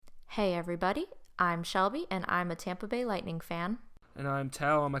Hey everybody, I'm Shelby and I'm a Tampa Bay Lightning fan. And I'm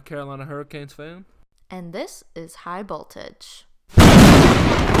Tal, I'm a Carolina Hurricanes fan. And this is High Voltage. That's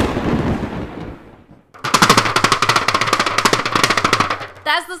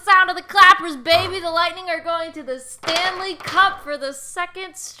the sound of the clappers, baby! The Lightning are going to the Stanley Cup for the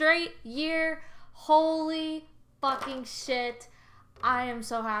second straight year. Holy fucking shit. I am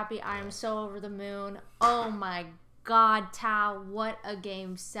so happy. I am so over the moon. Oh my god, Tal, what a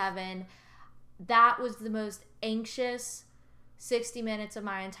game 7. That was the most anxious 60 minutes of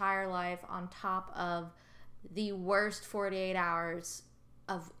my entire life, on top of the worst 48 hours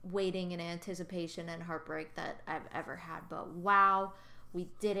of waiting and anticipation and heartbreak that I've ever had. But wow, we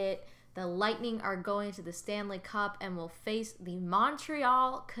did it. The Lightning are going to the Stanley Cup and will face the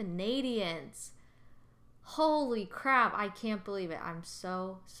Montreal Canadiens. Holy crap, I can't believe it. I'm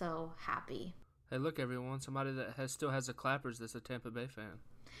so happy. Hey, look, everyone, somebody that still has the clappers that's a Tampa Bay fan.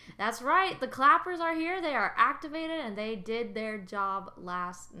 That's right. The clappers are here. They are activated, and they did their job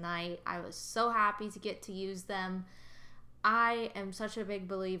last night. I was so happy to get to use them. I am such a big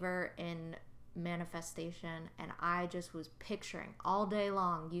believer in manifestation, and I just was picturing all day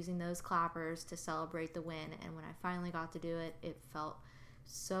long using those clappers to celebrate the win. And when I finally got to do it, it felt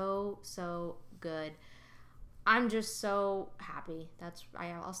so good. I'm just so happy.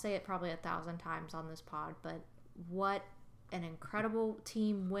 I'll say it probably 1,000 times on this pod, but what an incredible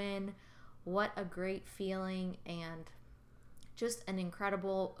team win. What a great feeling, and just an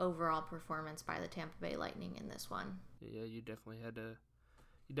incredible overall performance by the Tampa Bay Lightning in this one. Yeah, you definitely had to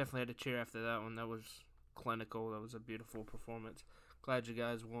cheer after that one. That was clinical. That was a beautiful performance. Glad you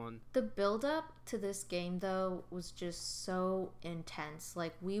guys won. The build-up to this game, though, was just so intense.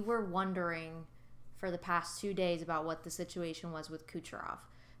 Like, we were wondering for the past 2 days about what the situation was with Kucherov.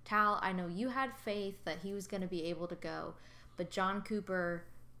 Tal, I know you had faith that he was going to be able to go, but John Cooper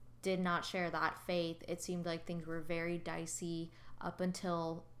did not share that faith. It seemed like things were very dicey up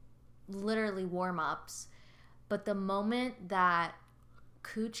until literally warm-ups. But the moment that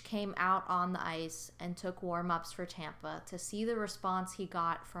Cooch came out on the ice and took warm-ups for Tampa, to see the response he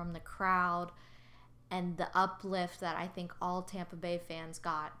got from the crowd and the uplift that I think all Tampa Bay fans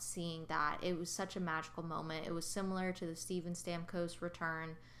got seeing that, it was such a magical moment. It was similar to the Steven Stamkos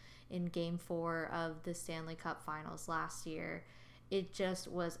return in Game 4 of the Stanley Cup Finals last year. It just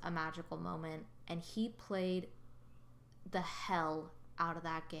was a magical moment, and he played the hell out of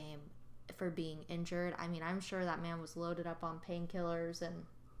that game for being injured. I mean, I'm sure that man was loaded up on painkillers and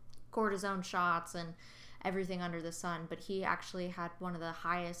cortisone shots and everything under the sun, but he actually had one of the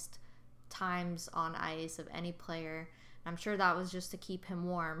highest times on ice of any player. I'm sure that was just to keep him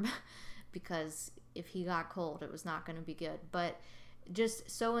warm because if he got cold, it was not going to be good. But just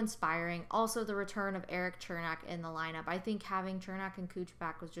so inspiring. Also, the return of Eric Chernak in the lineup. I think having Chernak and Cooch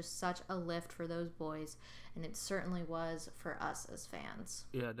back was just such a lift for those boys, and it certainly was for us as fans.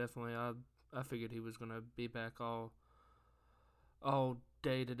 Yeah, definitely. I figured he was going to be back all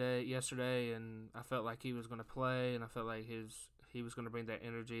day yesterday, and I felt like he was going to play, and I felt like he was going to bring that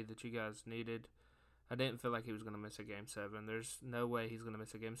energy that you guys needed. I didn't feel like he was going to miss a Game 7. There's no way he's going to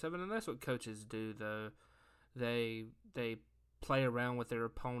miss a Game 7, and that's what coaches do, though. They play around with their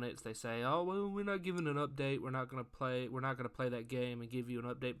opponents. They say, "Oh, well, we're not giving an update. We're not going to play that game and give you an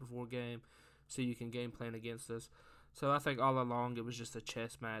update before game so you can game plan against us." So I think all along it was just a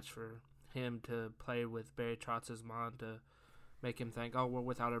chess match for him to play with Barry Trotz's mind to make him think, "Oh, we're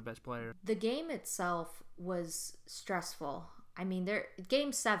without our best player." The game itself was stressful. I mean,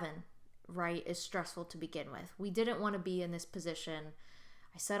 Game 7, right, is stressful to begin with. We didn't want to be in this position.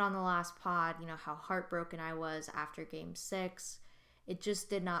 I said on the last pod, how heartbroken I was after Game 6. It just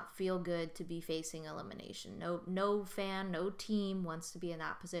did not feel good to be facing elimination. No fan, no team wants to be in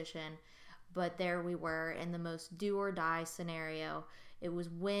that position. But there we were in the most do or die scenario. It was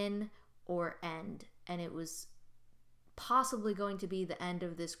win or end. And it was possibly going to be the end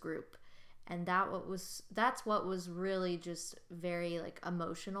of this group. And that's what was really just very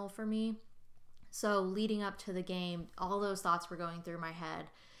emotional for me. So leading up to the game, all those thoughts were going through my head.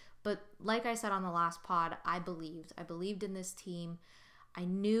 But like I said on the last pod, I believed in this team. I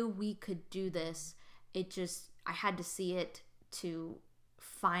knew we could do this. I had to see it to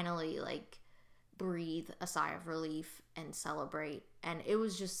finally breathe a sigh of relief and celebrate. And it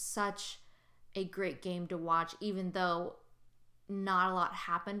was just such a great game to watch, even though not a lot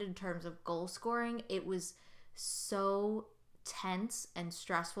happened in terms of goal scoring. It was so tense and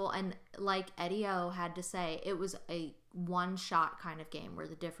stressful, and like Eddie O had to say, it was a one shot kind of game where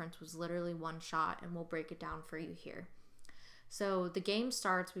the difference was literally one shot, and we'll break it down for you here. So the game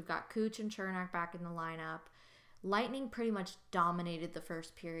starts. We've got Cooch and Chernak back in the lineup. Lightning pretty much dominated the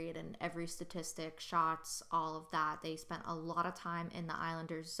first period in every statistic, shots, all of that. They spent a lot of time in the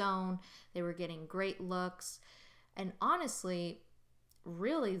Islanders' zone. They were getting great looks. And honestly,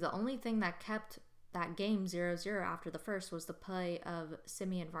 really the only thing that kept that game 0-0 after the first was the play of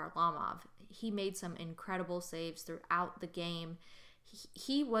Semyon Varlamov. He made some incredible saves throughout the game.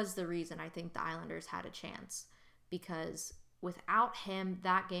 He was the reason I think the Islanders had a chance, because without him,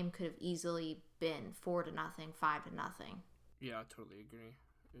 that game could have easily been 4-0, 5-0. Yeah, I totally agree.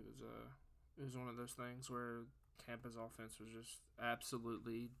 It was one of those things where Tampa's offense was just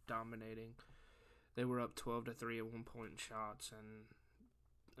absolutely dominating. They were up 12-3 at one point in shots, and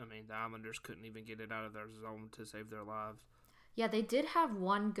I mean the Islanders couldn't even get it out of their zone to save their lives. Yeah, they did have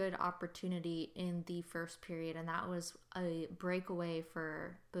one good opportunity in the first period, and that was a breakaway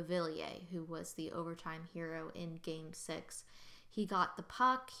for Beauvillier, who was the overtime hero in Game 6. He got the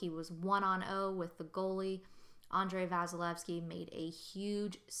puck. He was 1-0 with the goalie. Andrei Vasilevsky made a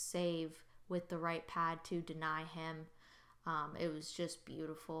huge save with the right pad to deny him. It was just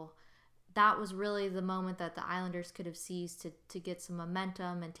beautiful. That was really the moment that the Islanders could have seized to get some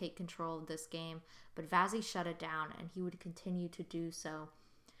momentum and take control of this game. But Vazzy shut it down, and he would continue to do so.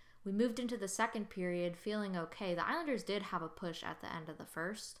 We moved into the second period feeling okay. The Islanders did have a push at the end of the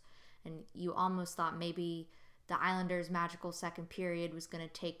first, and you almost thought maybe the Islanders' magical second period was going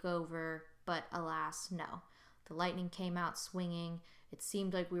to take over, but alas, no. The Lightning came out swinging. It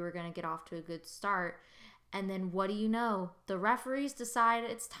seemed like we were going to get off to a good start. And then what do you know? The referees decide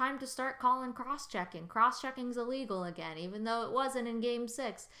it's time to start calling cross-checking. Cross-checking's illegal again, even though it wasn't in Game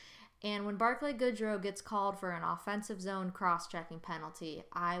 6. And when Barclay Goodrow gets called for an offensive zone cross-checking penalty,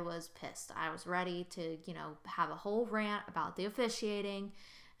 I was pissed. I was ready to, have a whole rant about the officiating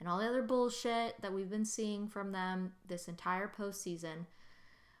and all the other bullshit that we've been seeing from them this entire postseason.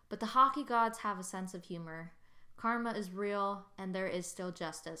 But the hockey gods have a sense of humor. Karma is real, and there is still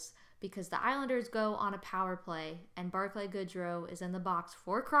justice, because the Islanders go on a power play, and Barclay Goodrow is in the box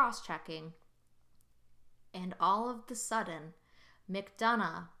for cross-checking, and all of the sudden,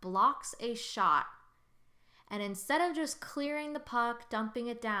 McDonough blocks a shot, and instead of just clearing the puck, dumping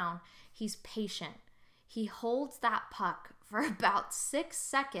it down, he's patient. He holds that puck for about 6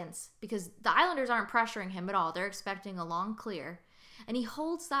 seconds, because the Islanders aren't pressuring him at all. They're expecting a long clear, and he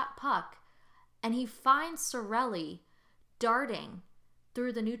holds that puck, and he finds Cirelli darting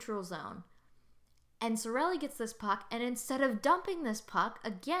through the neutral zone. And Cirelli gets this puck, and instead of dumping this puck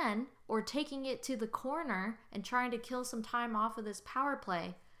again or taking it to the corner and trying to kill some time off of this power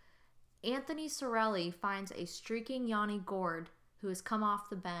play, Anthony Cirelli finds a streaking Yanni Gourde who has come off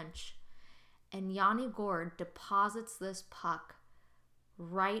the bench, and Yanni Gourde deposits this puck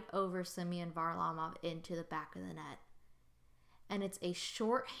right over Semyon Varlamov into the back of the net. And it's a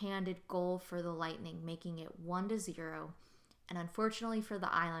short-handed goal for the Lightning, making it 1-0. And unfortunately for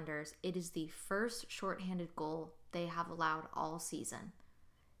the Islanders, it is the first shorthanded goal they have allowed all season.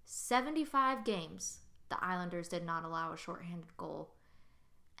 75 games, the Islanders did not allow a shorthanded goal,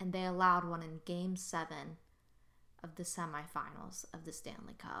 and they allowed one in Game 7 of the semifinals of the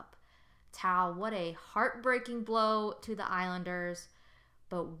Stanley Cup. Tal, what a heartbreaking blow to the Islanders,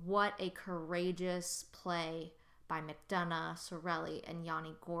 but what a courageous play by McDonough, Cirelli, and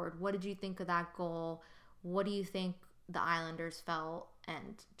Yanni Gourde. What did you think of that goal? What do you think the Islanders felt?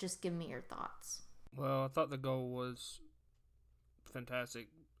 And just give me your thoughts. Well, I thought the goal was fantastic.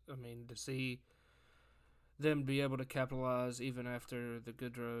 I mean, to see them be able to capitalize even after the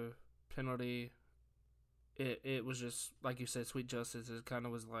Goodrow penalty, it was just, like you said, sweet justice. It kind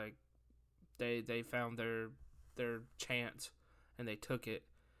of was like they found their chance and they took it.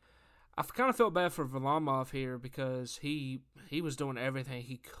 I kind of felt bad for Varlamov here because he was doing everything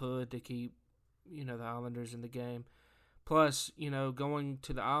he could to keep, the Islanders in the game. Plus, going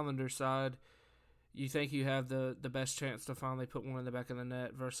to the Islanders side, you think you have the best chance to finally put one in the back of the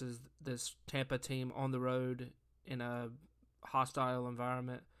net versus this Tampa team on the road in a hostile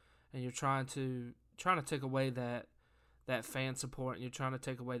environment, and you're trying to take away that fan support, and you're trying to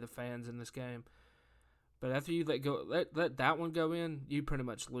take away the fans in this game. But after you let that one go in, you pretty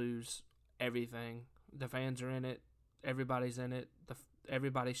much lose everything. The fans are in it. Everybody's in it.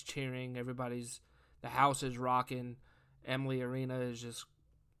 Everybody's cheering. The house is rocking. Emily Arena is just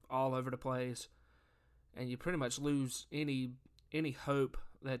all over the place. And you pretty much lose any hope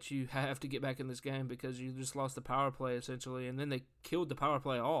that you have to get back in this game because you just lost the power play, essentially. And then they killed the power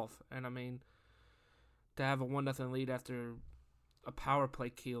play off. And, I mean, to have a 1-0 lead after a power play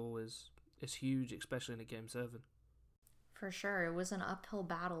kill is huge, especially in a Game 7. For sure. It was an uphill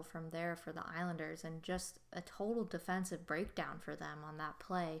battle from there for the Islanders, and just a total defensive breakdown for them on that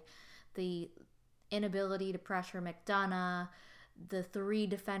play. inability to pressure McDonough, the 3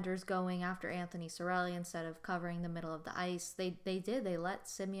 defenders going after Anthony Cirelli instead of covering the middle of the ice. They let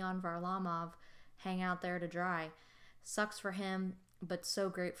Semyon Varlamov hang out there to dry. Sucks for him, but so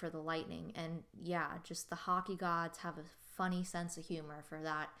great for the Lightning. And yeah, just the hockey gods have a funny sense of humor for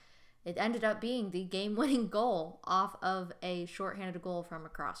that. It ended up being the game-winning goal off of a shorthanded goal from a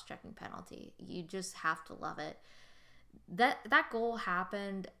cross-checking penalty. You just have to love it. That goal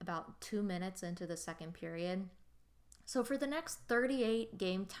happened about 2 minutes into the second period. So for the next 38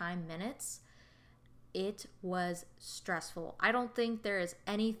 game time minutes, it was stressful. I don't think there is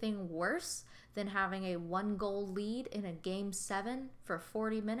anything worse than having a 1-goal lead in a game 7 for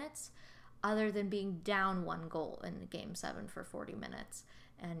 40 minutes, other than being down 1 goal in game 7 for 40 minutes.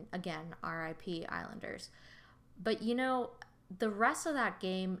 And again, RIP Islanders. But the rest of that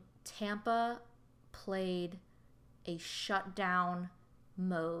game, Tampa played a shutdown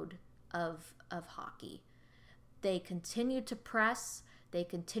mode of hockey. They continued to press, they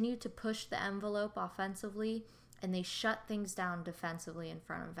continued to push the envelope offensively, and they shut things down defensively in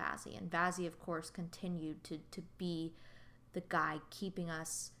front of Vazzy. And Vazzy, of course, continued to be the guy keeping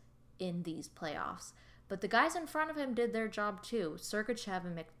us in these playoffs. But the guys in front of him did their job too. Sergachev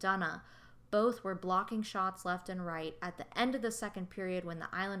and McDonough both were blocking shots left and right. At the end of the second period, when the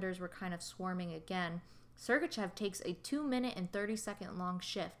Islanders were kind of swarming again, Sergachev takes a 2-minute and 30-second long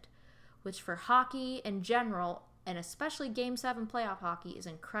shift, which for hockey in general, and especially Game 7 playoff hockey, is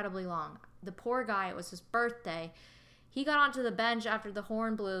incredibly long. The poor guy, it was his birthday. He got onto the bench after the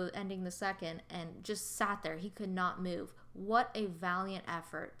horn blew, ending the second, and just sat there. He could not move. What a valiant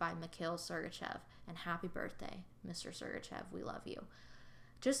effort by Mikhail Sergachev. And happy birthday, Mr. Sergachev. We love you.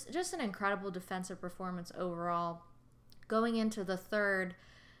 Just an incredible defensive performance overall. Going into the third,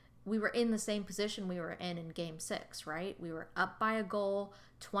 we were in the same position we were in Game 6, right? We were up by a goal,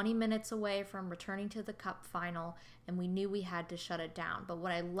 20 minutes away from returning to the Cup final, and we knew we had to shut it down. But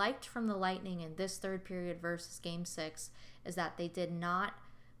what I liked from the Lightning in this third period versus Game 6 is that they did not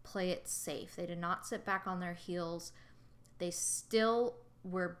play it safe. They did not sit back on their heels. They still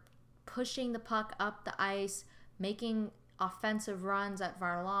were pushing the puck up the ice, making offensive runs at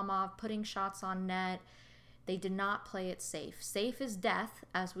Varlamov, putting shots on net. They did not play it safe. Safe is death,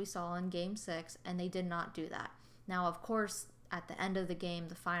 as we saw in Game 6, and they did not do that. Now, of course, at the end of the game,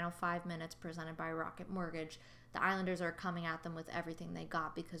 the final 5 minutes presented by Rocket Mortgage, the Islanders are coming at them with everything they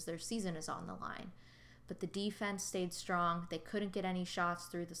got because their season is on the line. But the defense stayed strong. They couldn't get any shots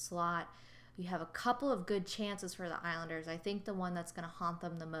through the slot. You have a couple of good chances for the Islanders. I think the one that's going to haunt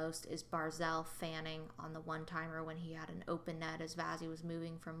them the most is Barzal fanning on the one-timer when he had an open net as Vazzy was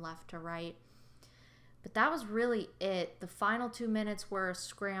moving from left to right. But that was really it. The final 2 minutes were a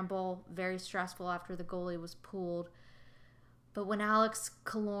scramble, very stressful after the goalie was pulled. But when Alex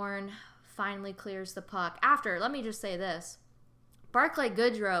Killorn finally clears the puck, let me just say this, Barclay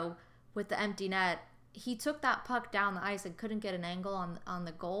Goodrow with the empty net, he took that puck down the ice and couldn't get an angle on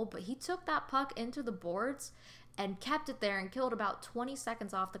the goal, but he took that puck into the boards and kept it there and killed about 20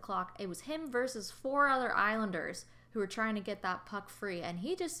 seconds off the clock. It was him versus 4 other Islanders who were trying to get that puck free. And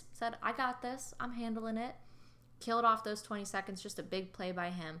he just said, I got this. I'm handling it. Killed off those 20 seconds. Just a big play by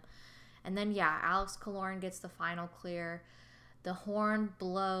him. And then, Alex Killorn gets the final clear. The horn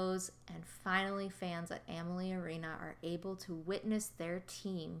blows, and finally fans at Amalie Arena are able to witness their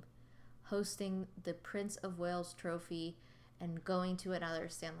team hosting the Prince of Wales Trophy and going to another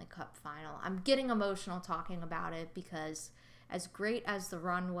Stanley Cup final. I'm getting emotional talking about it because as great as the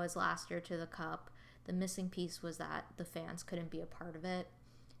run was last year to the Cup, the missing piece was that the fans couldn't be a part of it.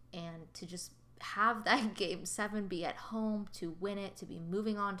 And to just have that Game 7 be at home, to win it, to be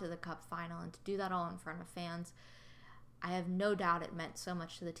moving on to the Cup final, and to do that all in front of fans, I have no doubt it meant so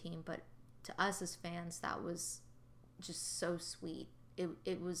much to the team. But to us as fans, that was just so sweet.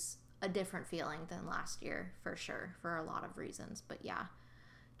 It was a different feeling than last year, for sure, for a lot of reasons. But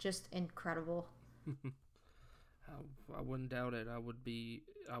just incredible. I wouldn't doubt it. I would be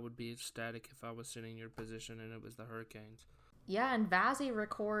ecstatic if I was sitting in your position and it was the Hurricanes. Yeah, and Vazzy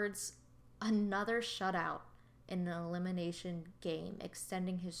records another shutout in an elimination game,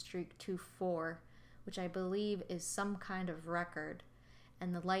 extending his streak to 4, which I believe is some kind of record.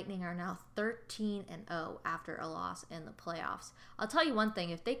 And the Lightning are now 13-0 after a loss in the playoffs. I'll tell you one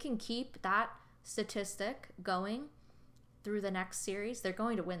thing, if they can keep that statistic going through the next series, they're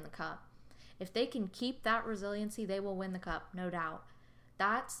going to win the Cup. If they can keep that resiliency, they will win the Cup, no doubt.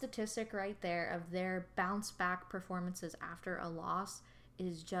 That statistic right there of their bounce back performances after a loss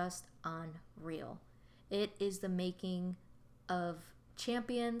is just unreal. It is the making of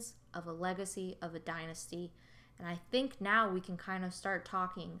champions, of a legacy, of a dynasty. And I think now we can kind of start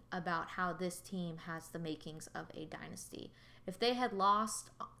talking about how this team has the makings of a dynasty. If they had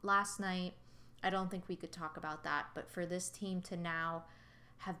lost last night, I don't think we could talk about that. But for this team to now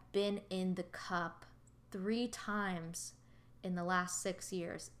have been in the cup 3 times in the last 6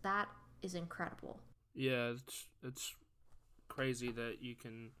 years, that is incredible. Yeah, it's crazy that you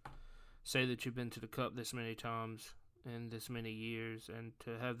can say that you've been to the cup this many times in this many years, and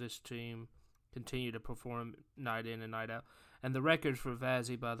to have this team continue to perform night in and night out. And the record for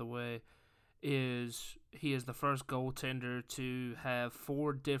Vazzy, by the way, is he is the first goaltender to have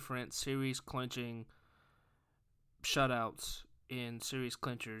 4 different series clinching shutouts in series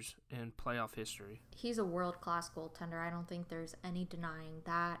clinchers in playoff history. He's a world-class goaltender. I don't think there's any denying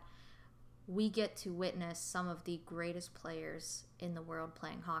that. We get to witness some of the greatest players in the world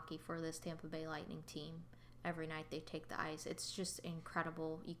playing hockey for this Tampa Bay Lightning team. Every night they take the ice. It's just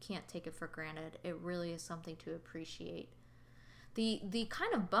incredible. You can't take it for granted. It really is something to appreciate. The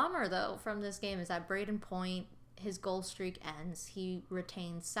kind of bummer, though, from this game is that Braden Point, his goal streak ends. He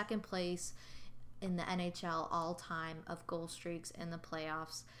retains second place in the NHL all-time of goal streaks in the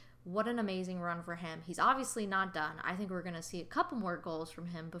playoffs. What an amazing run for him. He's obviously not done. I think we're going to see a couple more goals from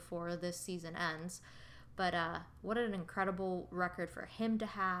him before this season ends. But what an incredible record for him to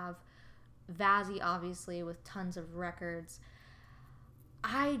have. Vazzy, obviously, with tons of records.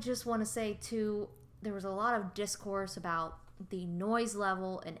 I just want to say, too, there was a lot of discourse about the noise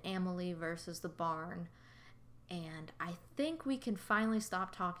level in Amalie versus the barn. And I think we can finally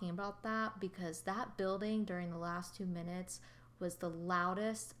stop talking about that, because that building during the last 2 minutes was the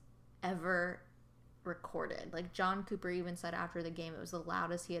loudest ever recorded. Like, John Cooper even said after the game it was the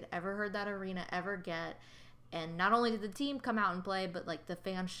loudest he had ever heard that arena ever get. And not only did the team come out and play, but like the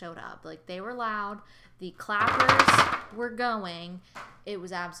fans showed up. Like, they were loud. The clappers were going. It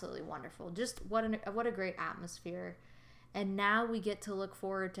was absolutely wonderful. Just what a great atmosphere. And now we get to look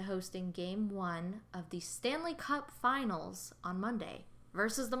forward to hosting Game 1 of the Stanley Cup Finals on Monday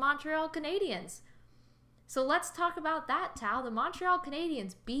versus the Montreal Canadiens. So let's talk about that, Tal. The Montreal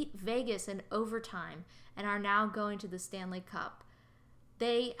Canadiens beat Vegas in overtime and are now going to the Stanley Cup.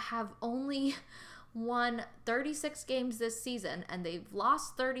 They have only won 36 games this season, and they've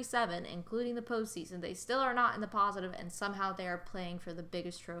lost 37, including the postseason. They still are not in the positive, and somehow they are playing for the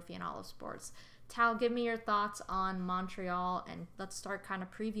biggest trophy in all of sports. Tal, give me your thoughts on Montreal, and let's start kind of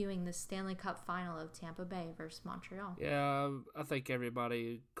previewing the Stanley Cup final of Tampa Bay versus Montreal. Yeah, I think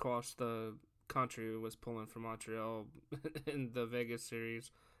everybody across the country was pulling for Montreal in the Vegas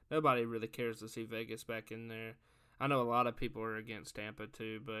series. Nobody really cares to see Vegas back in there. I know a lot of people are against Tampa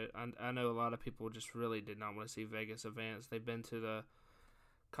too, but I know a lot of people just really did not want to see Vegas advance. They've been to the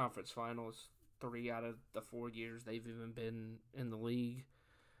conference finals 3 out of the 4 years they've even been in the league.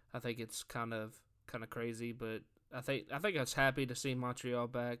 I think it's kind of crazy, but I think I was happy to see Montreal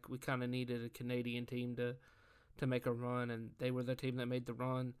back. We kind of needed a Canadian team to make a run, and they were the team that made the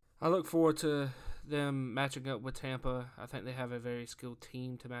run. I look forward to them matching up with Tampa. I think they have a very skilled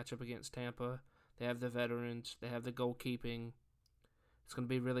team to match up against Tampa. They have the veterans. They have the goalkeeping. It's going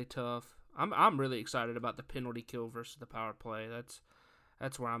to be really tough. I'm really excited about the penalty kill versus the power play.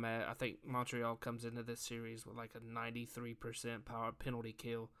 That's where I'm at. I think Montreal comes into this series with like a 93% power penalty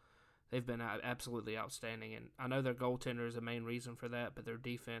kill. They've been absolutely outstanding, and I know their goaltender is the main reason for that, but their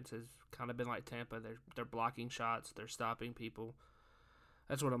defense has kind of been like Tampa. They're blocking shots. They're stopping people.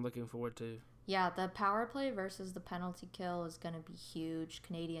 That's what I'm looking forward to. Yeah, the power play versus the penalty kill is going to be huge.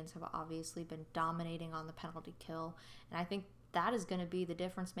 Canadians have obviously been dominating on the penalty kill, and I think that is going to be the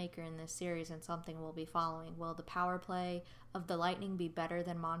difference maker in this series and something we'll be following. Will the power play of the Lightning be better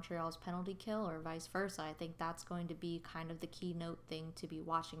than Montreal's penalty kill, or vice versa? I think that's going to be kind of the keynote thing to be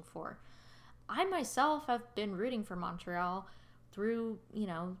watching for. I myself have been rooting for Montreal through,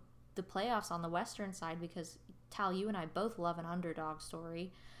 the playoffs on the Western side, because Tal, you and I both love an underdog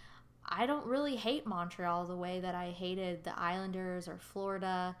story. I don't really hate Montreal the way that I hated the Islanders or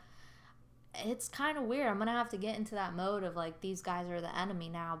Florida. It's kind of weird. I'm going to have to get into that mode of like, these guys are the enemy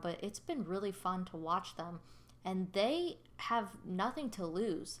now, but it's been really fun to watch them. And they have nothing to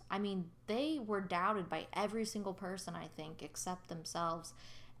lose. I mean, they were doubted by every single person, I think, except themselves.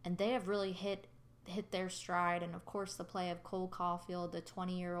 And they have really hit their stride. And of course, the play of Cole Caulfield, the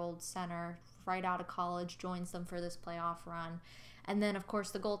 20-year-old center, right out of college, joins them for this playoff run. And then, of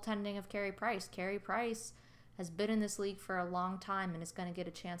course, the goaltending of Carey Price. Carey Price has been in this league for a long time and is going to get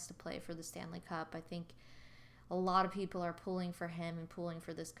a chance to play for the Stanley Cup. I think a lot of people are pulling for him and pulling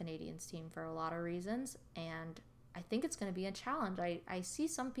for this Canadiens team for a lot of reasons. And I think it's going to be a challenge. I see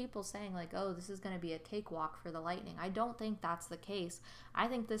some people saying, like, oh, this is going to be a cakewalk for the Lightning. I don't think that's the case. I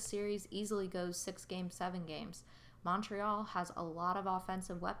think this series easily goes 6 games, 7 games. Montreal has a lot of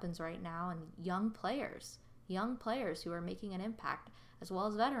offensive weapons right now and young players who are making an impact, as well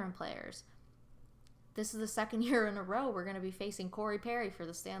as veteran players. This is the second year in a row we're going to be facing Corey Perry for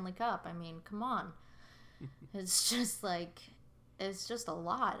the Stanley Cup. I mean, come on. It's just a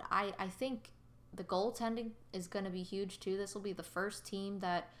lot. I think the goaltending is going to be huge too. This will be the first team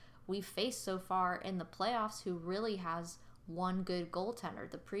that we've faced so far in the playoffs who really has one good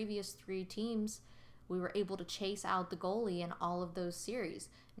goaltender. The previous 3 teams, we were able to chase out the goalie in all of those series.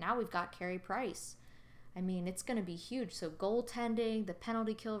 Now we've got Carey Price. I mean, it's going to be huge. So goaltending, the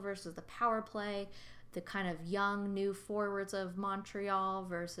penalty kill versus the power play, the kind of young new forwards of Montreal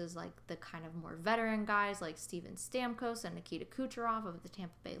versus like the kind of more veteran guys like Steven Stamkos and Nikita Kucherov of the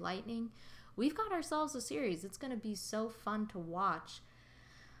Tampa Bay Lightning. We've got ourselves a series. It's going to be so fun to watch.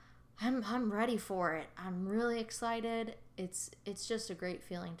 I'm ready for it. I'm really excited. It's just a great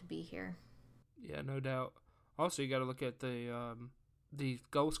feeling to be here. Yeah, no doubt. Also, you got to look at the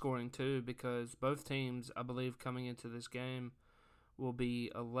goal scoring too, because both teams, I believe, coming into this game will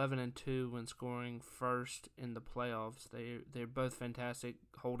be 11-2 when scoring first in the playoffs. They're both fantastic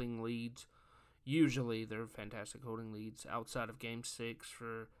holding leads. Usually, they're fantastic holding leads outside of Game 6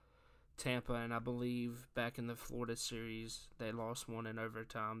 for Tampa, and I believe back in the Florida series, they lost one in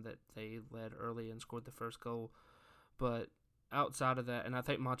overtime that they led early and scored the first goal. But outside of that, and I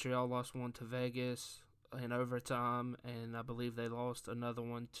think Montreal lost one to Vegas in overtime, and I believe they lost another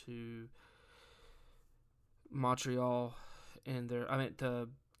one to Montreal to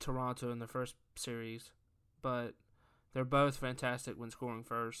Toronto in the first series. But they're both fantastic when scoring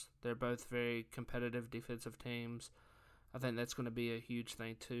first. They're both very competitive defensive teams. I think that's going to be a huge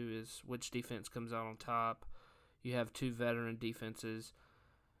thing too, is which defense comes out on top. You have 2 veteran defenses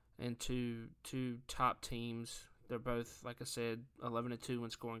and two top teams. They're both, like I said, 11-2 when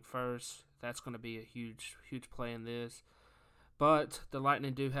scoring first. That's going to be a huge play in this. But the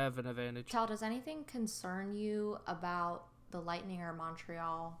Lightning do have an advantage. Tal, does anything concern you about the Lightning or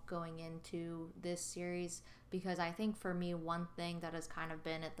Montreal going into this series? Because I think for me, one thing that has kind of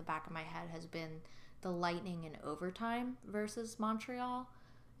been at the back of my head has been the Lightning in overtime versus Montreal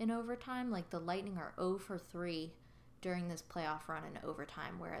in overtime. Like the Lightning are 0-3 during this playoff run in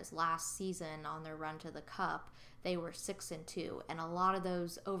overtime, whereas last season on their run to the Cup, they were 6-2, and a lot of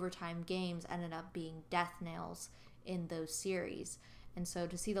those overtime games ended up being death nails in those series. And so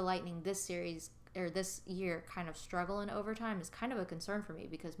to see the Lightning this year kind of struggle in overtime is kind of a concern for me,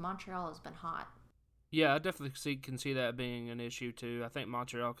 because Montreal has been hot. Yeah, I definitely can see that being an issue too. I think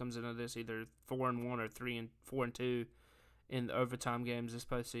Montreal comes into this either 4-1 or 4-2 in the overtime games this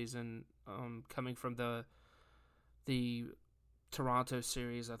postseason. Coming from the Toronto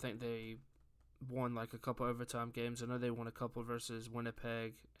series, I think they won like a couple overtime games. I know they won a couple versus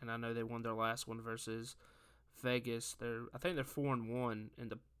Winnipeg, and I know they won their last one versus Vegas. I think they're 4-1 in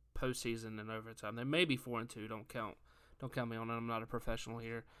the postseason in overtime. They may be 4-2. Don't count me on it. I'm not a professional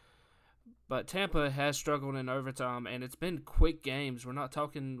here. But Tampa has struggled in overtime, and it's been quick games. We're not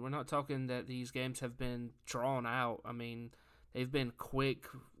talking that these games have been drawn out. I mean, they've been quick,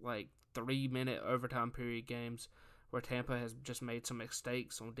 like 3-minute overtime period games where Tampa has just made some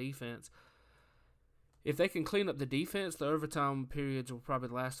mistakes on defense. If they can clean up the defense, the overtime periods will probably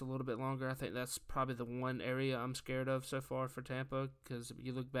last a little bit longer. I think that's probably the one area I'm scared of so far for Tampa, because if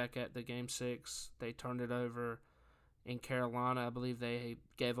you look back at the Game 6, they turned it over. In Carolina, I believe they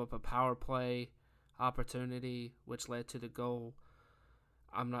gave up a power play opportunity, which led to the goal.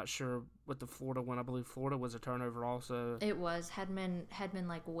 I'm not sure what the Florida one. I believe Florida was a turnover also. It was. Hedman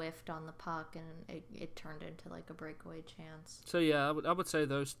like whiffed on the puck, and it turned into like a breakaway chance. So yeah, I would say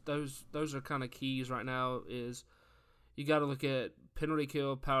those are kind of keys right now. Is you got to look at penalty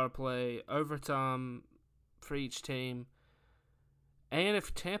kill, power play, overtime for each team, and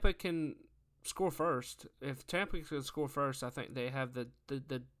if Tampa can score first. If Tampa can score first, I think they have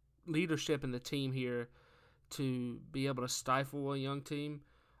the leadership in the team here to be able to stifle a young team.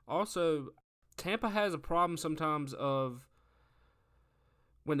 Also, Tampa has a problem sometimes of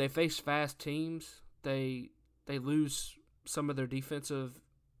when they face fast teams, they lose some of their defensive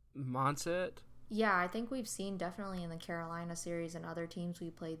mindset. Yeah, I think we've seen definitely in the Carolina series and other teams we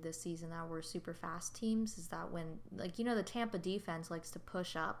played this season that were super fast teams, is that when, like, the Tampa defense likes to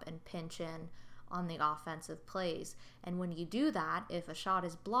push up and pinch in on the offensive plays. And when you do that, if a shot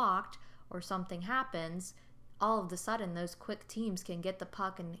is blocked or something happens, all of a sudden those quick teams can get the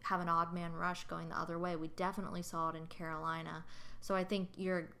puck and have an odd man rush going the other way. We definitely saw it in Carolina. So I think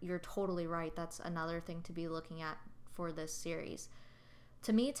you're totally right. That's another thing to be looking at for this series.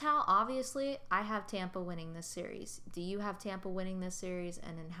 To me, Tal, obviously, I have Tampa winning this series. Do you have Tampa winning this series,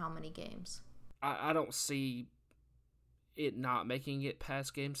 and in how many games? I don't see it not making it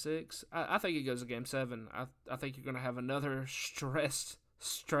past Game 6. I think it goes to Game 7. I think you're going to have another stressed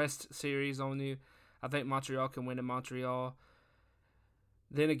series on you. I think Montreal can win in Montreal.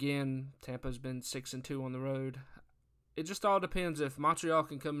 Then again, Tampa's been 6-2 on the road. It just all depends if Montreal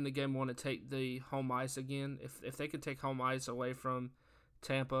can come into Game 1 and take the home ice again. If they can take home ice away from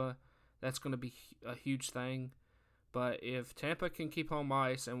Tampa, that's going to be a huge thing. But if Tampa can keep home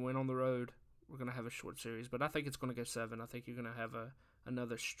ice and win on the road, we're going to have a short series. But I think it's going to go 7. I think you're going to have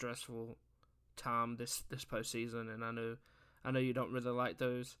another stressful time this postseason. And I know you don't really like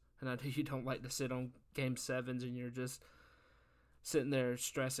those. And I know you don't like to sit on Game 7s and you're just sitting there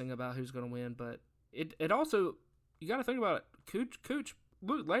stressing about who's going to win. But it also, you got to think about it. Cooch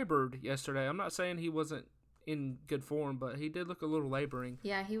looked labored yesterday. I'm not saying he wasn't in good form, but he did look a little laboring.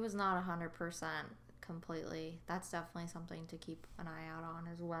 Yeah, he was not 100% completely. That's definitely something to keep an eye out on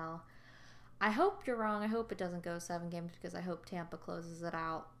as well. I hope you're wrong. I hope it doesn't go 7 games because I hope Tampa closes it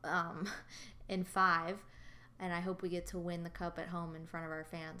out in 5. And I hope we get to win the Cup at home in front of our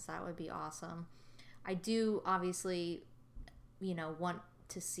fans. That would be awesome. I do obviously, want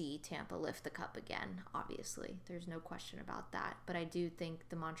to see Tampa lift the Cup again, obviously. There's no question about that. But I do think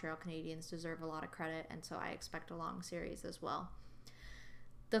the Montreal Canadiens deserve a lot of credit, and so I expect a long series as well.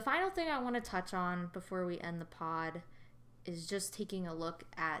 The final thing I want to touch on before we end the pod is just taking a look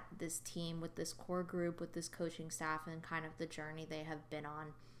at this team with this core group, with this coaching staff, and kind of the journey they have been on.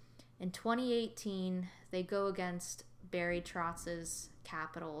 In 2018, they go against Barry Trotz's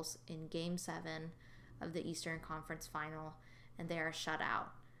Capitals in Game 7 of the Eastern Conference Final, and they are shut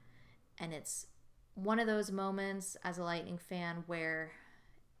out. And it's one of those moments as a Lightning fan where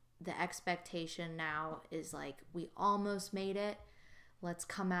the expectation now is like, we almost made it. Let's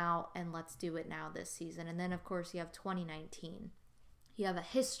come out and let's do it now this season. And then, of course, you have 2019. You have a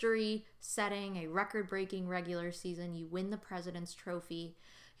history-setting, a record-breaking regular season. You win the President's Trophy.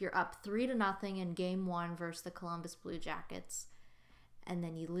 You're up 3-0 in Game 1 versus the Columbus Blue Jackets. And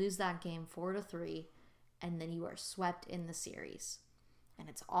then you lose that game 4-3. And then you are swept in the series. And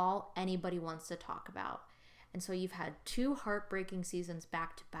it's all anybody wants to talk about. And so you've had 2 heartbreaking seasons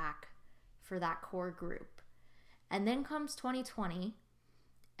back-to-back for that core group. And then comes 2020,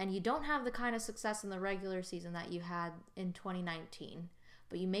 and you don't have the kind of success in the regular season that you had in 2019,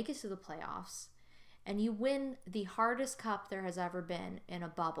 but you make it to the playoffs, and you win the hardest cup there has ever been in a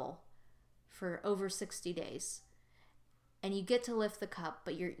bubble for over 60 days. And you get to lift the cup,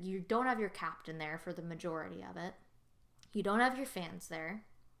 but you don't have your captain there for the majority of it. You don't have your fans there.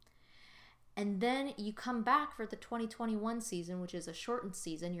 And then you come back for the 2021 season, which is a shortened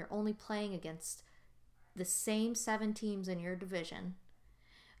season. You're only playing against the same 7 teams in your division.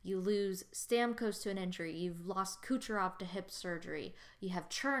 You lose Stamkos to an injury. You've lost Kucherov to hip surgery. You have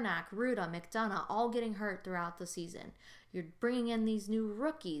Chernak, Ruda, McDonough all getting hurt throughout the season. You're bringing in these new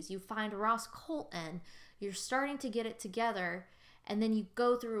rookies. You find Ross Colton. You're starting to get it together. And then you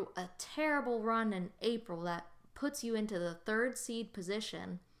go through a terrible run in April that puts you into the 3rd seed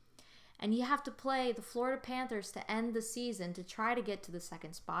position. And you have to play the Florida Panthers to end the season to try to get to the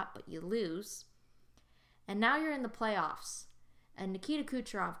 2nd spot, but you lose. And now you're in the playoffs, and Nikita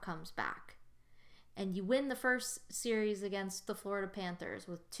Kucherov comes back. And you win the first series against the Florida Panthers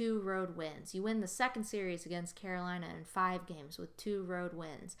with 2 road wins. You win the second series against Carolina in 5 games with 2 road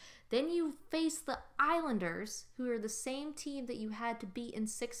wins. Then you face the Islanders, who are the same team that you had to beat in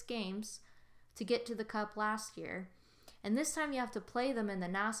 6 games to get to the Cup last year. And this time you have to play them in the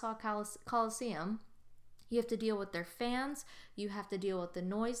Nassau Coliseum. You have to deal with their fans. You have to deal with the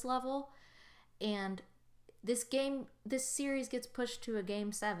noise level. And this series gets pushed to a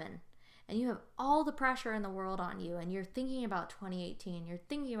Game 7. And you have all the pressure in the world on you. And you're thinking about 2018. You're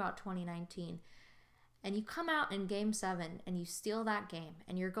thinking about 2019. And you come out in Game 7 and you steal that game.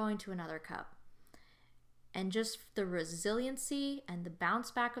 And you're going to another Cup. And just the resiliency and the bounce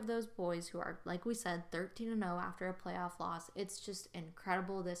back of those boys who are, like we said, 13-0 after a playoff loss. It's just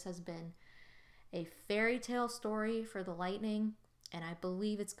incredible. This has been a fairy tale story for the Lightning. And I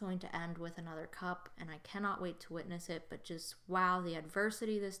believe it's going to end with another Cup. And I cannot wait to witness it. But just, wow, the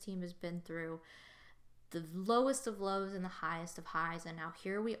adversity this team has been through. The lowest of lows and the highest of highs. And now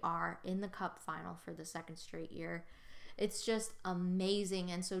here we are in the Cup final for the 2nd straight year. It's just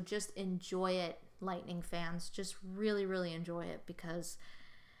amazing. And so just enjoy it, Lightning fans. Just really, really enjoy it, because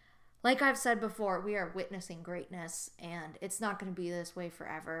like I've said before, we are witnessing greatness and it's not going to be this way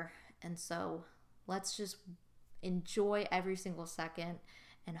forever. And so let's just enjoy every single second.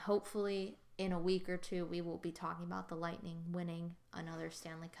 And hopefully in a week or two, we will be talking about the Lightning winning another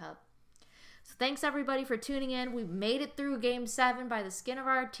Stanley Cup. So thanks everybody for tuning in. We made it through Game 7 by the skin of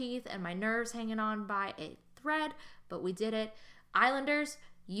our teeth and my nerves hanging on by a thread, but we did it. Islanders,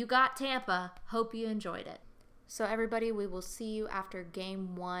 you got Tampa. Hope you enjoyed it. So everybody, we will see you after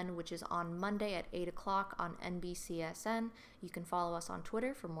Game 1, which is on Monday at 8 o'clock on NBCSN. You can follow us on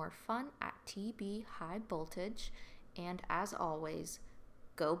Twitter for more fun at TB High Voltage. And as always,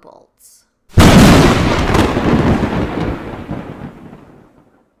 go Bolts.